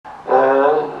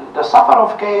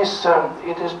Safarov case,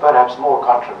 it is perhaps more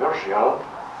controversial.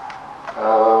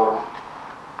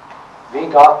 We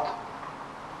got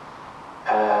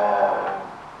a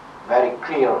very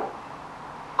clear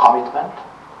commitment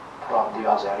from the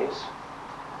Azeris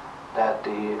that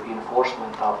the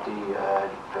enforcement of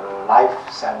the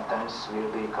life sentence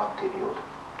will be continued.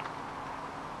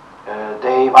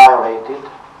 They violated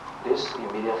this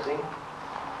immediately.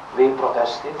 We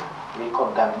protested, we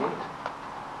condemned it,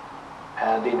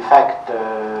 and in fact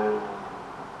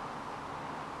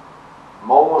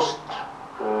most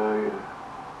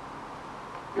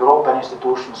European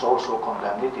institutions also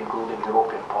condemned it, including the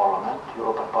European Parliament. The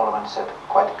European Parliament said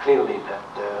quite clearly that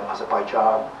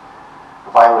Azerbaijan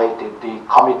violated the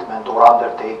commitment or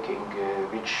undertaking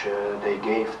which they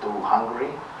gave to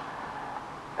Hungary,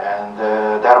 and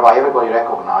thereby everybody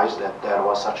recognized that there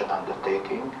was such an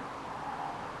undertaking.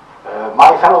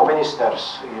 My fellow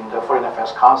ministers in the Foreign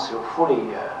Affairs Council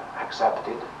fully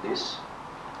accepted this.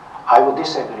 I would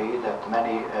disagree that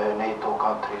many NATO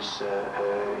countries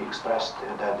expressed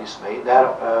their dismay. There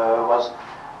was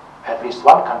at least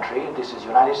one country, this is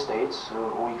United States,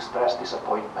 who expressed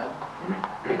disappointment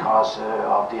because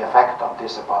of the effect of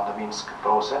this upon the Minsk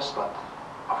process, but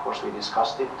of course we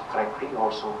discussed it frankly.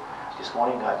 Also this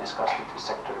morning I discussed it with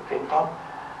Secretary Clinton.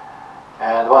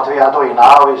 And what we are doing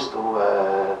now is to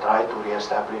try to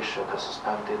re-establish the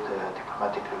suspended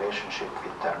diplomatic relationship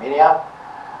with Armenia.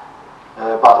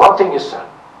 But one thing is certain,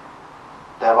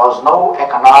 there was no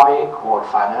economic or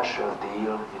financial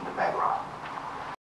deal in the background.